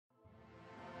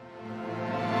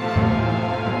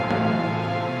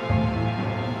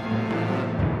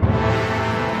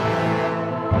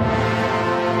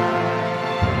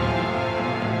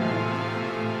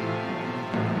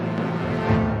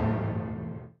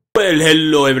Well,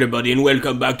 hello everybody and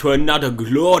welcome back to another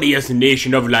glorious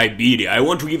nation of Liberia. I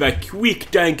want to give a quick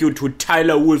thank you to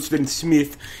Tyler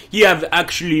Wolfson-Smith. He have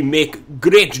actually make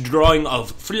great drawing of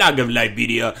flag of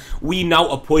Liberia. We now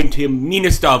appoint him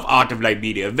Minister of Art of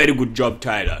Liberia. Very good job,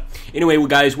 Tyler. Anyway,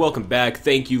 guys, welcome back.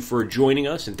 Thank you for joining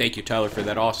us, and thank you, Tyler, for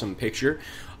that awesome picture.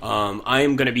 I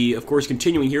am going to be, of course,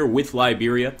 continuing here with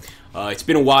Liberia. It's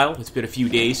been a while. It's been a few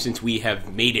days since we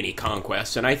have made any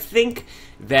conquests, and I think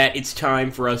that it's time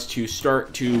for us to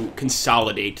start to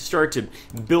consolidate, to start to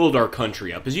build our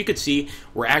country up. As you can see,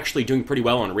 we're actually doing pretty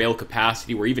well on rail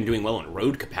capacity. We're even doing well on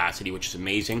road capacity, which is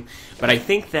amazing. But I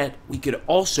think that we could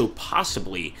also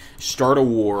possibly start a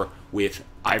war with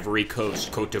Ivory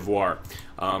Coast, Cote d'Ivoire.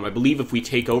 I believe if we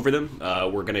take over them,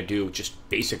 we're going to do just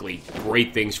basically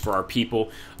great things for our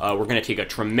people. We're going to take a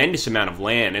tremendous amount of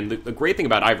land. And the great thing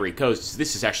about Ivory Coast is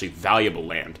this is actually valuable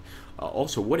land.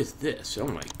 Also, what is this? Oh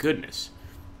my goodness.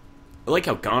 I like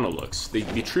how Ghana looks.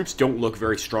 The troops don't look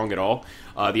very strong at all.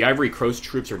 The Ivory Coast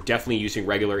troops are definitely using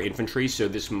regular infantry, so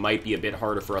this might be a bit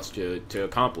harder for us to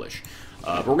accomplish.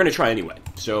 But we're going to try anyway.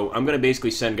 So I'm going to basically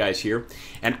send guys here.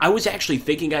 And I was actually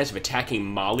thinking, guys, of attacking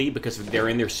Mali because they're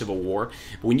in their civil war.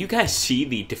 But when you guys see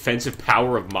the defensive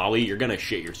power of Mali, you're going to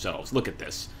shit yourselves. Look at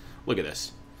this. Look at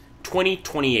this.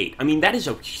 2028. I mean, that is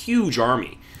a huge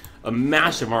army. A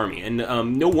massive army. And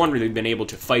no wonder they've been able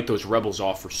to fight those rebels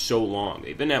off for so long.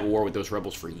 They've been at war with those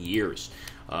rebels for years.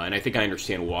 And I think I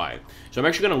understand why. So I'm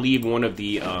actually going to leave one of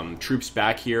the troops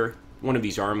back here. One of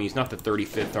these armies. Not the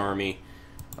 35th Army.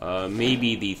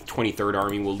 Maybe the 23rd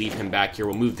Army. We'll leave him back here.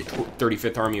 We'll move the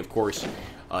 35th Army, of course,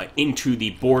 into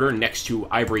the border next to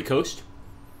Ivory Coast.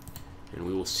 And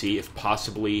we will see if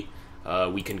possibly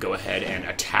we can go ahead and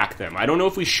attack them. I don't know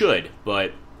if we should,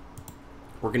 but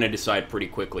we're going to decide pretty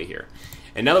quickly here.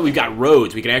 And now that we've got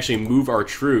roads, we can actually move our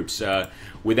troops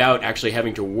without actually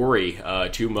having to worry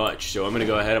too much. So I'm going to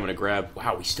go ahead. I'm going to grab...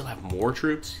 Wow, we still have more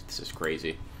troops? This is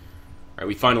crazy. All right,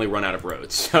 we finally run out of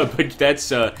roads. But that's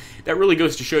that really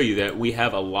goes to show you that we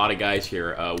have a lot of guys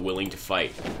here willing to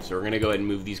fight. So we're going to go ahead and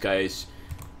move these guys,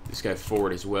 this guy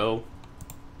forward as well.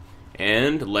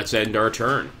 And let's end our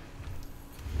turn.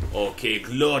 Okay,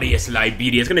 glorious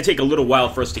Liberia. It's going to take a little while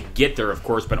for us to get there, of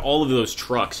course, but all of those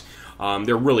trucks,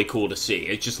 they're really cool to see.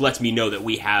 It just lets me know that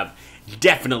we have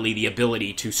definitely the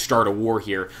ability to start a war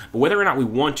here. But whether or not we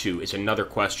want to is another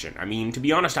question. I mean, to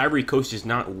be honest, Ivory Coast is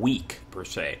not weak, per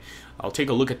se. I'll take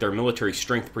a look at their military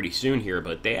strength pretty soon here,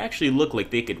 but they actually look like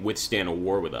they could withstand a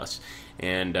war with us.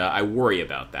 And I worry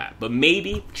about that. But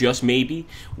maybe, just maybe,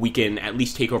 we can at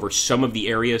least take over some of the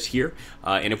areas here.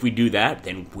 And if we do that,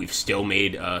 then we've still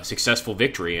made a successful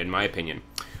victory, in my opinion.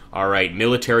 All right,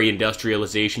 military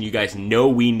industrialization. You guys know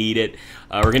we need it.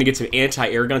 We're going to get some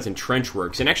anti-air guns and trench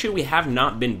works. And actually, we have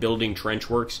not been building trench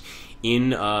works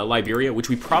in Liberia, which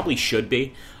we probably should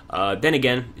be. Then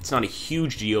again, it's not a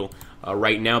huge deal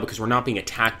right now because we're not being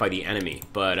attacked by the enemy.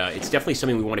 But it's definitely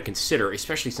something we want to consider,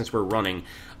 especially since we're running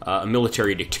a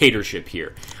military dictatorship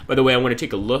here. By the way, I want to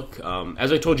take a look.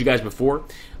 As I told you guys before,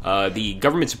 the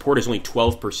government support is only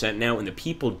 12% now, and the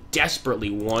people desperately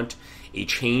want a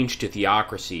change to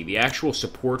theocracy. The actual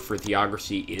support for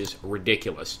theocracy is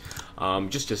ridiculous.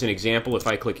 Just as an example, if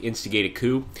I click instigate a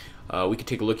coup, we can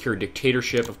take a look here.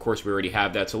 Dictatorship, of course, we already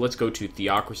have that. So let's go to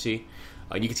theocracy.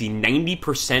 You can see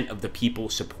 90% of the people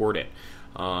support it.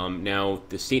 Now,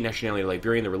 the state nationality of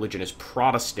Liberia and the religion is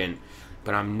Protestant,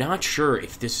 but I'm not sure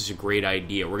if this is a great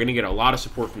idea. We're going to get a lot of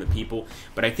support from the people,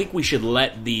 but I think we should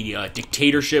let the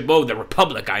dictatorship, the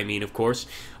republic, I mean, of course,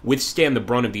 withstand the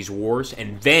brunt of these wars,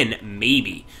 and then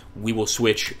maybe we will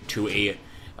switch to a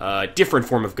different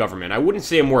form of government. I wouldn't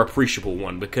say a more appreciable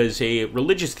one, because a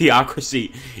religious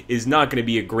theocracy is not going to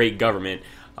be a great government.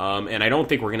 And I don't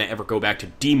think we're going to ever go back to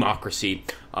democracy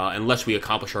unless we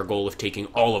accomplish our goal of taking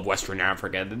all of Western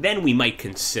Africa. Then we might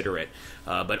consider it,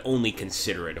 but only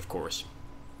consider it, of course.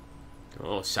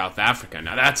 Oh, South Africa.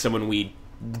 Now that's someone we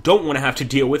don't want to have to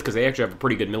deal with because they actually have a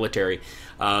pretty good military.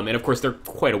 And, of course, they're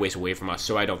quite a ways away from us,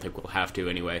 so I don't think we'll have to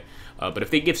anyway. But if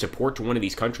they give support to one of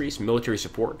these countries, military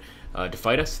support, to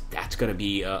fight us, that's going to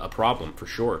be a problem for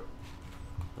sure.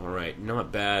 All right,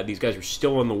 not bad. These guys are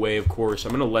still on the way, of course.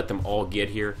 I'm going to let them all get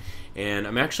here, and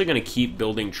I'm actually going to keep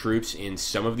building troops in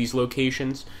some of these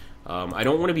locations. I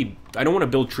don't want to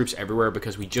build troops everywhere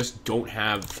because we just don't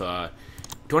have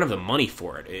the money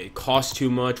for it. It costs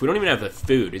too much. We don't even have the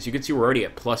food. As you can see, we're already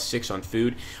at +6 on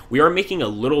food. We are making a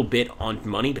little bit on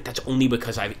money, but that's only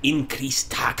because I've increased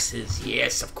taxes.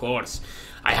 Yes, of course.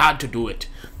 I had to do it.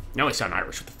 Now I sound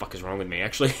Irish. What the fuck is wrong with me,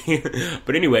 actually?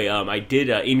 But anyway, I did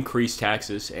increase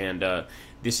taxes, and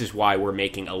this is why we're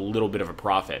making a little bit of a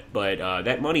profit. But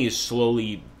that money is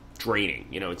slowly draining.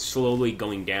 You know, it's slowly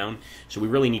going down, so we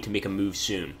really need to make a move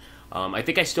soon. I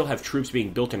think I still have troops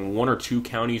being built in 1 or 2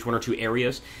 counties, 1 or 2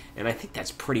 areas, and I think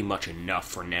that's pretty much enough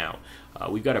for now.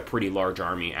 We've got a pretty large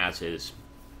army as is.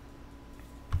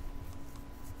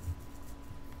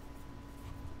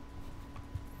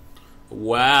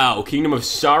 Wow, Kingdom of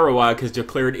Sarawak has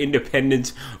declared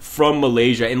independence from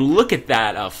Malaysia. And look at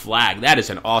that flag. That is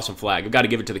an awesome flag. I've got to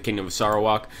give it to the Kingdom of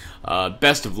Sarawak.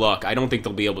 Best of luck. I don't think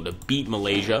they'll be able to beat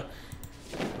Malaysia,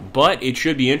 but it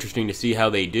should be interesting to see how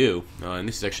they do. And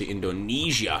this is actually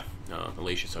Indonesia.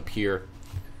 Malaysia's up here.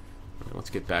 Let's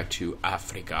get back to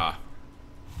Africa.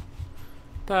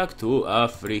 Back to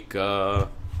Africa.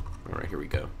 All right, here we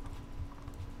go.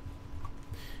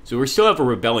 So we still have a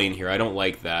rebellion here. I don't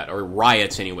like that. Or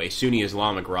riots, anyway. Sunni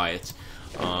Islamic riots.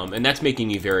 And that's making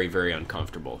me very, very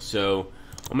uncomfortable. So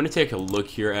I'm going to take a look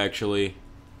here, actually.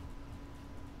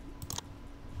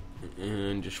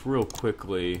 And just real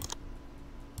quickly...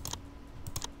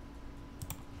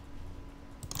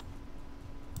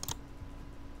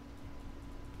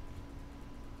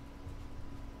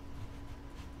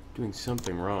 doing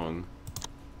something wrong.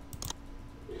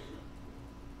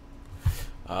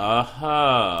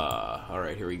 Aha!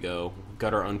 Alright, here we go. We've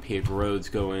got our unpaved roads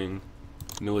going.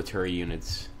 Military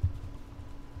units.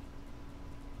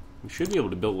 We should be able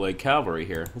to build light cavalry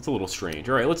here. That's a little strange.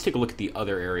 Alright, let's take a look at the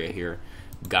other area here.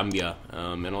 Gambia.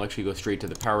 And I'll actually go straight to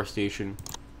the power station.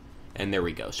 And there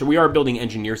we go. So we are building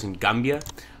engineers in Gambia.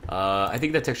 I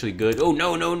think that's actually good. Oh,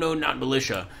 no, not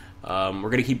militia. We're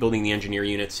going to keep building the engineer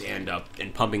units and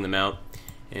pumping them out.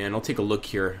 And I'll take a look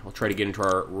here. I'll try to get into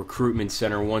our recruitment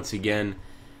center once again.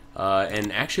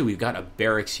 And actually, we've got a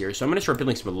barracks here. So I'm going to start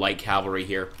building some light cavalry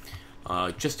here.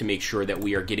 Just to make sure that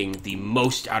we are getting the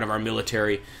most out of our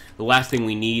military. The last thing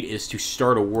we need is to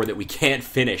start a war that we can't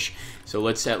finish. So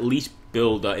let's at least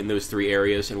build in those 3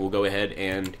 areas, and we'll go ahead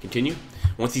and continue.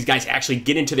 Once these guys actually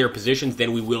get into their positions,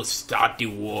 then we will start the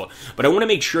war. But I want to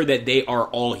make sure that they are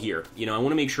all here. You know, I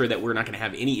want to make sure that we're not going to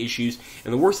have any issues.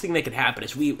 And the worst thing that could happen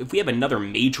is if we have another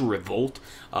major revolt,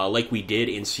 like we did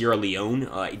in Sierra Leone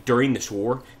during this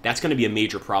war, that's going to be a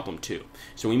major problem too.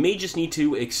 So we may just need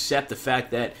to accept the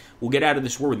fact that we'll get out of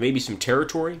this war with maybe some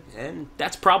territory, and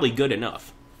that's probably good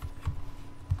enough.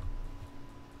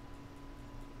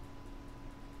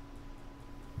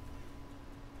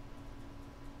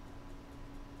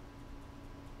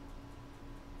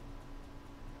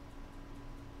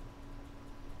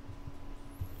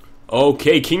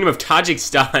 Okay, Kingdom of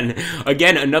Tajikistan.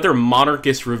 Again, another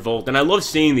monarchist revolt. And I love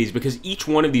seeing these because each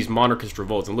one of these monarchist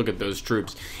revolts, and look at those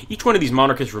troops, each one of these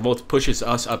monarchist revolts pushes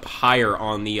us up higher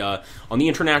on the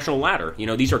international ladder. You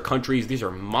know, these are countries, these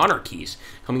are monarchies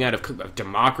coming out of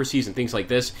democracies and things like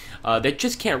this that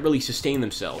just can't really sustain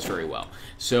themselves very well.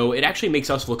 So it actually makes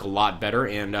us look a lot better,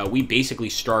 and we basically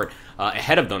start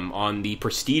ahead of them on the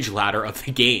prestige ladder of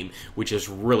the game, which is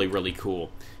really, really cool.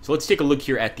 So let's take a look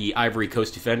here at the Ivory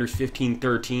Coast Defenders,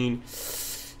 15-13,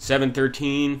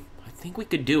 7-13. I think we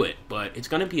could do it, but it's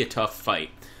going to be a tough fight.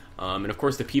 And of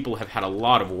course, the people have had a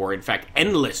lot of war, in fact,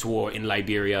 endless war in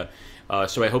Liberia.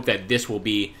 So I hope that this will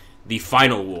be the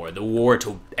final war, the war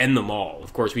to end them all.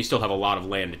 Of course, we still have a lot of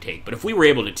land to take. But if we were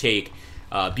able to take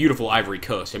beautiful Ivory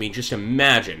Coast, I mean, just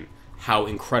imagine how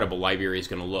incredible Liberia is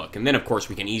going to look. And then, of course,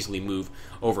 we can easily move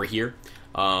over here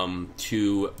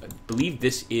to, I believe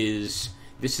this is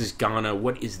Ghana.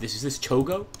 What is this? Is this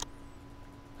Togo?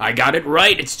 I got it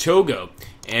right. It's Togo.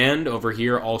 And over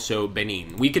here also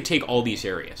Benin. We could take all these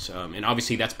areas. And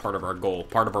obviously that's part of our goal,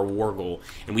 part of our war goal.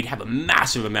 And we'd have a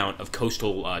massive amount of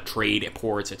coastal trade,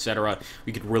 ports, etc.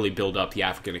 We could really build up the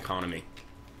African economy.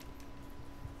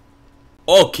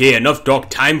 Okay, enough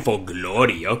talk, time for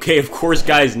glory. Okay, of course,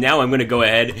 guys, now I'm going to go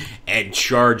ahead and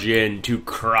charge in to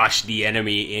crush the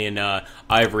enemy in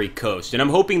Ivory Coast. And I'm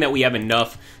hoping that we have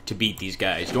enough to beat these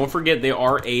guys. Don't forget, they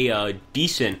are a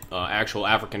decent actual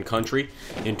African country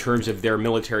in terms of their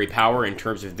military power, in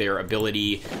terms of their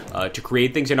ability to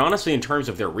create things, and honestly, in terms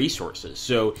of their resources.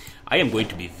 So I am going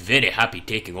to be very happy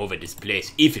taking over this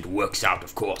place, if it works out,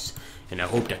 of course. And I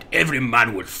hope that every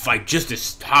man will fight just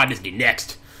as hard as the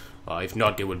next. If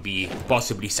not, there would be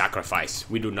possibly sacrifice.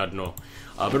 We do not know.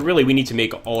 But really, we need to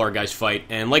make all our guys fight.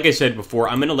 And like I said before,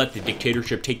 I'm going to let the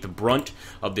dictatorship take the brunt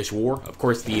of this war. Of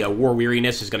course, the war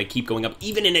weariness is going to keep going up.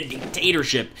 Even in a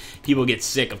dictatorship, people get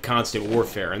sick of constant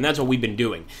warfare. And that's what we've been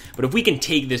doing. But if we can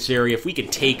take this area, if we can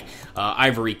take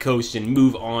Ivory Coast and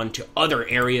move on to other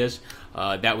areas,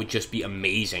 that would just be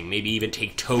amazing. Maybe even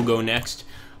take Togo next.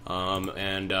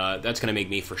 That's going to make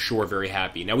me for sure very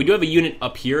happy. Now, we do have a unit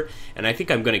up here, and I think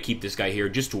I'm going to keep this guy here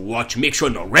just to watch, make sure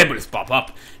no rebels pop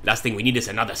up. Last thing we need is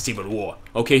another civil war.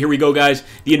 Okay, here we go, guys.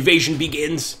 The invasion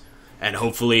begins. and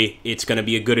hopefully it's going to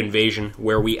be a good invasion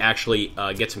where we actually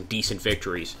get some decent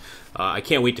victories. I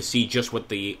can't wait to see just what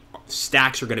the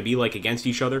stacks are going to be like against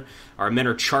each other. Our men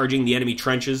are charging the enemy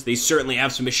trenches. They certainly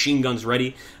have some machine guns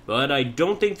ready, but I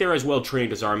don't think they're as well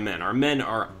trained as our men. Our men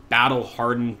are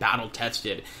battle-hardened,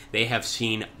 battle-tested. They have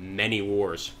seen many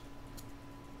wars.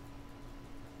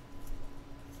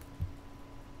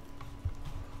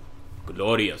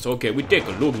 Glorious. Okay, we take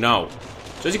a look now.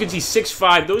 So as you can see,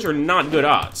 6-5, those are not good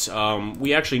odds.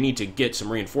 We actually need to get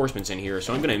some reinforcements in here,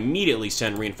 so I'm going to immediately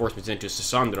send reinforcements into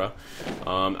Sassandra.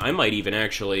 I might even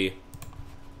actually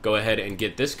go ahead and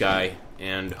get this guy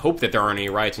and hope that there aren't any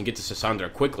riots and get to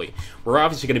Sassandra quickly. We're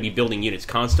obviously going to be building units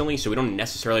constantly, so we don't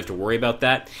necessarily have to worry about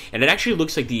that. And it actually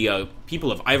looks like the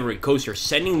people of Ivory Coast are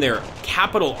sending their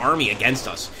capital army against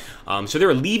us. So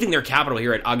they're leaving their capital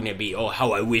here at Agnebi. Oh,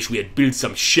 how I wish we had built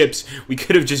some ships. We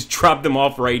could have just dropped them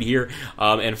off right here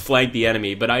and flanked the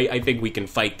enemy. But I think we can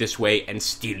fight this way and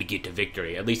still get to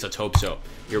victory. At least let's hope so.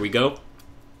 Here we go.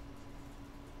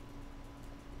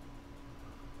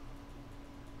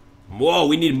 Whoa,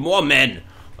 we need more men.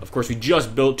 Of course, we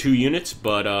just built 2 units,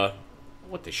 but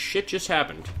what the shit just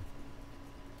happened?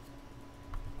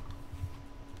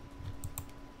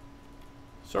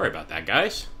 Sorry about that,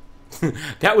 guys.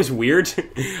 That was weird.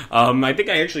 I think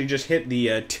I actually just hit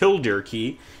the tilde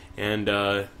key,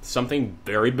 and something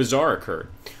very bizarre occurred.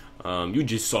 You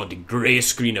just saw the gray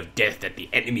screen of death that the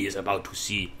enemy is about to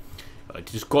see.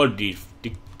 It is called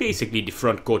basically the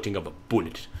front coating of a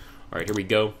bullet. Alright, here we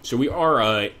go. So we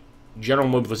are general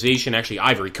mobilization. Actually,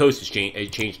 Ivory Coast has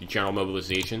changed to general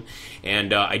mobilization,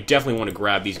 and I definitely want to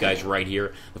grab these guys right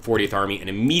here, the 40th Army, and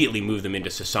immediately move them into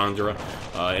Sassandra.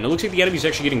 And it looks like the enemy's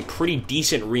actually getting pretty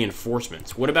decent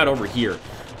reinforcements. What about over here?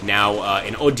 Now,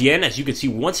 in Odienne, as you can see,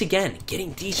 once again,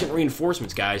 getting decent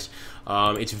reinforcements, guys.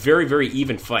 It's very, very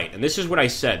even fight, and this is what I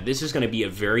said. This is going to be a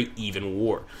very even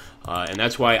war. And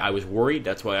that's why I was worried,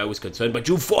 that's why I was concerned, but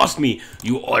you forced me!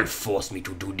 You all forced me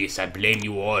to do this, I blame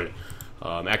you all.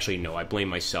 Actually, no, I blame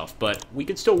myself, but we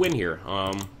could still win here.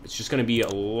 It's just going to be a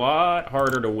lot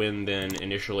harder to win than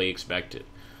initially expected.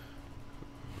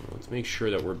 Let's make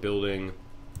sure that we're building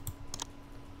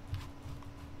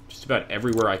just about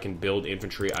everywhere I can build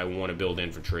infantry. I want to build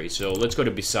infantry. So let's go to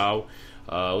Bissau.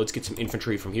 Let's get some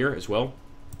infantry from here as well.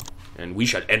 And we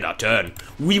shall end our turn.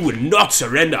 We will not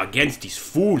surrender against these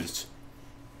fools.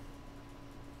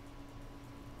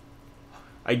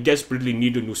 I desperately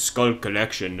need a new skull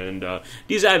collection, and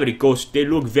these Ivory Coast, they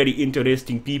look very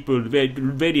interesting people,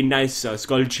 very nice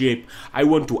skull shape. I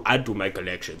want to add to my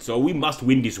collection, so we must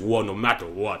win this war no matter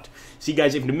what. See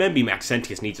guys, if Nemembi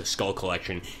Maxentius needs a skull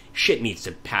collection, shit needs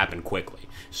to happen quickly.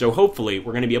 So hopefully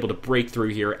we're going to be able to break through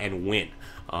here and win.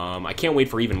 I can't wait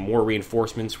for even more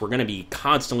reinforcements. We're going to be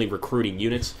constantly recruiting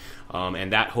units,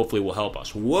 and that hopefully will help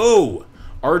us. Whoa!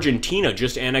 Argentina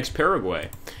just annexed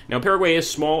Paraguay. Now, Paraguay is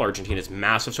small, Argentina is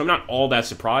massive, so I'm not all that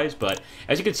surprised, but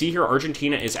as you can see here,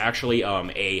 Argentina is actually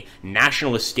a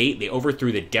nationalist state. They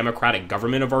overthrew the democratic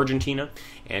government of Argentina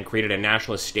and created a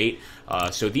nationalist state.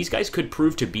 So these guys could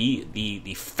prove to be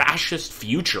the fascist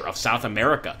future of South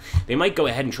America. They might go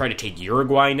ahead and try to take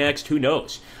Uruguay next, who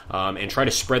knows, and try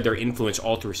to spread their influence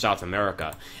all through South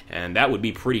America, and that would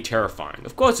be pretty terrifying.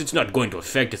 Of course, it's not going to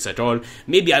affect us at all.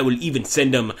 Maybe I will even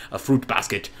send them a fruit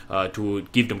basket to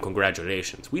give them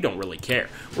congratulations. We don't really care.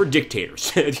 We're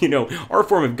dictators. You know, our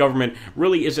form of government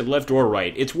really isn't left or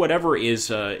right. It's whatever is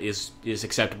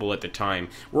acceptable at the time.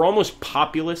 We're almost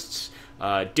populists.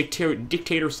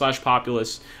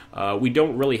 Dictator/populist. We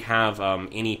don't really have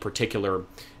any particular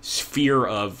sphere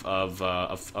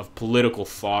of political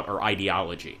thought or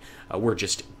ideology. We're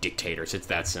just dictators. It's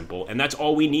that simple, and that's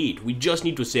all we need. We just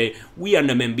need to say, we are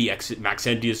Nemembi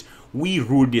Maxentius. We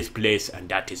rule this place, and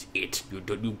that is it.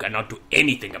 You cannot do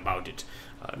anything about it.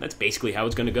 That's basically how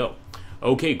it's going to go.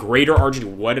 Okay, Greater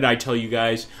Argentina. What did I tell you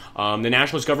guys? The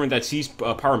nationalist government that seized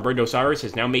power in Buenos Aires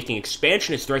is now making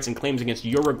expansionist threats and claims against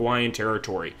Uruguayan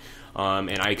territory.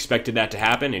 And I expected that to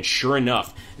happen, and sure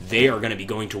enough, they are going to be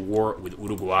going to war with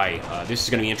Uruguay. This is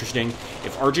going to be interesting.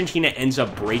 If Argentina ends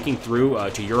up breaking through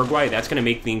to Uruguay, that's going to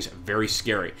make things very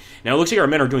scary. Now, it looks like our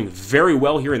men are doing very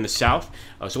well here in the south,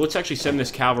 so let's actually send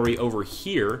this cavalry over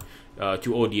here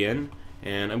to Odienne,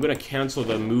 and I'm going to cancel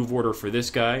the move order for this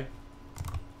guy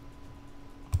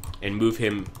and move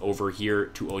him over here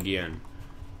to Odienne.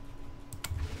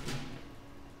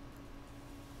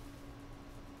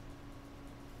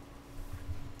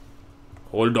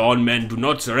 Hold on, men. Do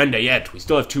not surrender yet. We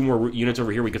still have 2 more units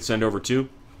over here we could send over too.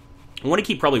 I want to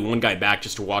keep probably one guy back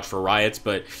just to watch for riots,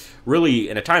 but really,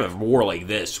 in a time of war like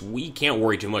this, we can't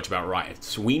worry too much about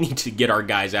riots. We need to get our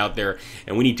guys out there,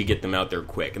 and we need to get them out there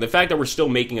quick. And the fact that we're still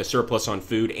making a surplus on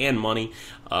food and money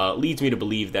leads me to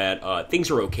believe that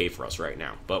things are okay for us right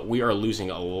now. But we are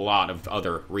losing a lot of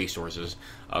other resources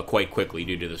quite quickly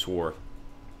due to this war.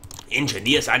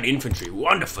 Engineers and infantry,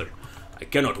 wonderful. I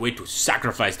cannot wait to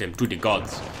sacrifice them to the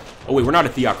gods. Oh wait, we're not a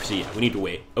theocracy yet. We need to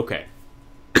wait. Okay.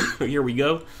 Here we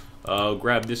go.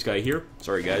 Grab this guy here.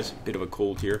 Sorry guys, bit of a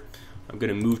cold here. I'm going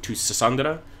to move to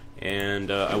Sassandra,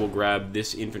 and I will grab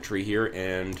this infantry here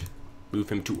and move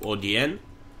him to Odien.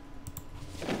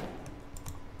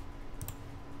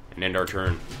 And end our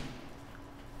turn.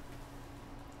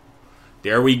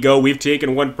 There we go. We've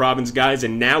taken one province, guys,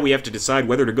 and now we have to decide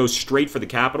whether to go straight for the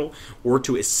capital or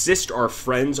to assist our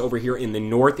friends over here in the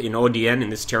north in Odien in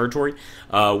this territory.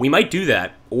 We might do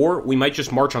that, or we might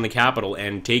just march on the capital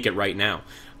and take it right now.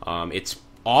 It's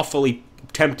awfully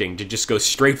tempting to just go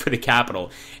straight for the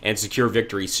capital and secure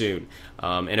victory soon.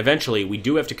 And eventually, we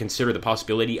do have to consider the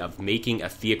possibility of making a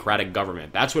theocratic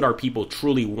government. That's what our people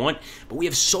truly want, but we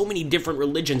have so many different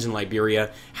religions in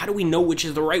Liberia. How do we know which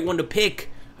is the right one to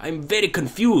pick? I'm very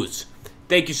confused.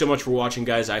 Thank you so much for watching,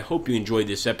 guys. I hope you enjoyed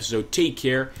this episode. Take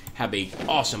care. Have a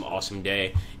awesome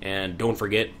day. And don't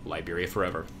forget, Liberia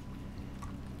forever.